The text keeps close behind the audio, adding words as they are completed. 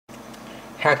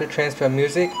how to transfer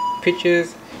music,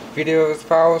 pictures, videos,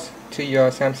 files to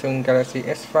your Samsung Galaxy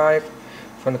S5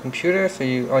 from the computer. So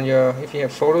if you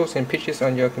have photos and pictures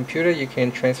on your computer, you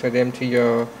can transfer them to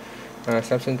your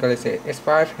Samsung Galaxy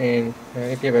S5, and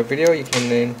if you have a video, you can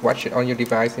then watch it on your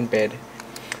device in bed.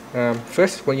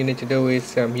 First, what you need to do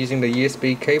is using the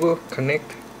USB cable,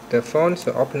 connect the phone.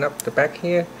 So open up the back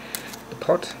here, the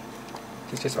port.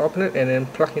 Just open it and then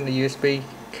plug in the USB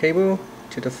cable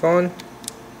to the phone.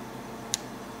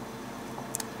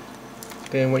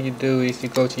 Then what you do is you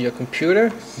go to your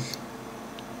computer.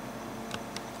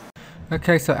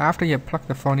 Okay, so after you plug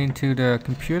the phone into the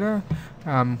computer,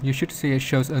 you should see it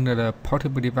shows under the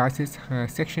portable devices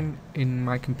section in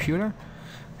my computer.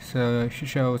 So it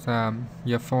shows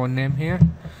your phone name here.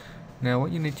 Now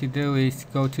what you need to do is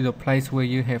go to the place where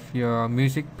you have your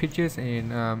music, pictures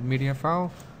and media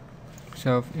file.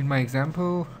 So in my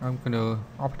example, I'm going to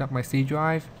open up my C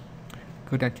drive,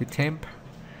 go down to temp,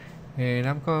 and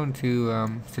I'm going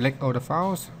to select all the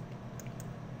files,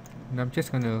 and I'm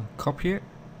just going to copy it.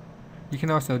 You can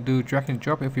also do drag and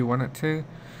drop if you wanted to.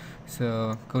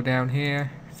 So go down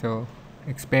here, so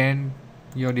expand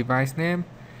your device name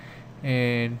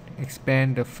and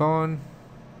expand the phone,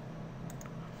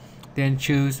 then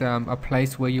choose a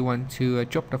place where you want to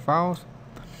drop the files.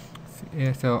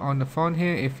 So on the phone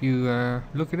here, if you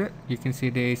look at it, you can see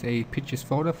there is a pictures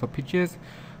folder for pictures,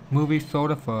 movies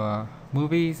folder for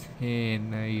movies,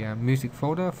 and a music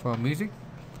folder for music.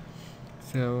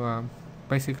 So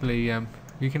basically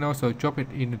you can also drop it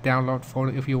in the download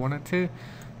folder if you wanted to.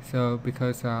 So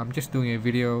because I'm just doing a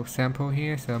video sample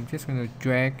here, so I'm just going to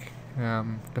drag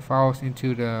the files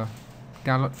into the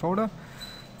download folder.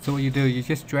 So what you do, you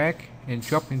just drag and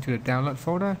drop into the download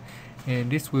folder, and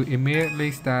this will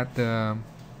immediately start the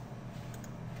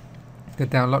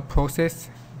download process.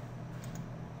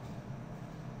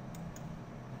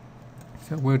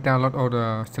 So we'll download all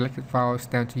the selected files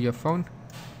down to your phone.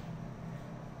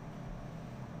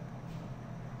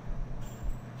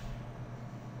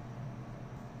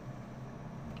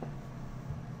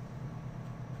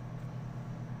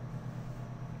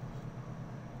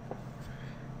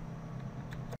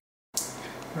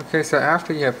 Okay, so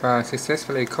after you have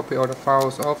successfully copied all the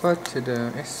files over to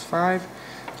the S5,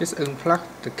 just unplug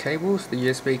the cables, the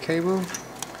USB cable.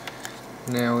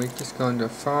 Now we just go on the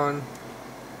phone.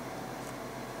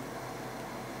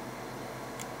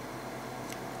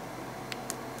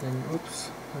 And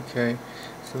oops, okay,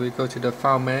 so we go to the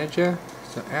file manager,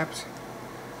 so apps,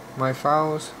 my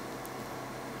files.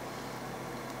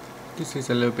 This is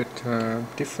a little bit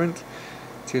different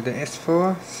to the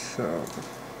S4, so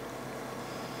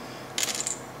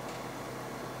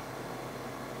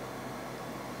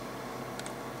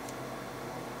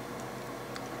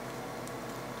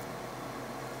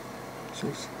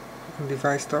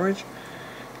device storage,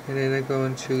 and then I go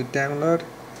into download,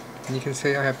 and you can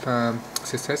see I have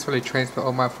successfully transferred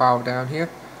all my file down here.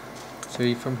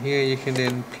 So from here you can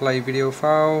then play video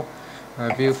file,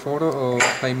 view photo, or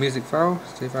play music file.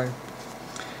 So if I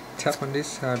tap on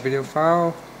this video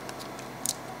file,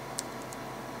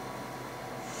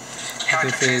 you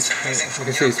can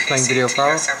see it's playing video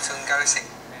file.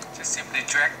 Just simply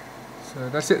drag. So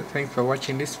that's it. Thanks for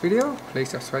watching this video. Please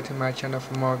subscribe to my channel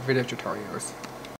for more video tutorials.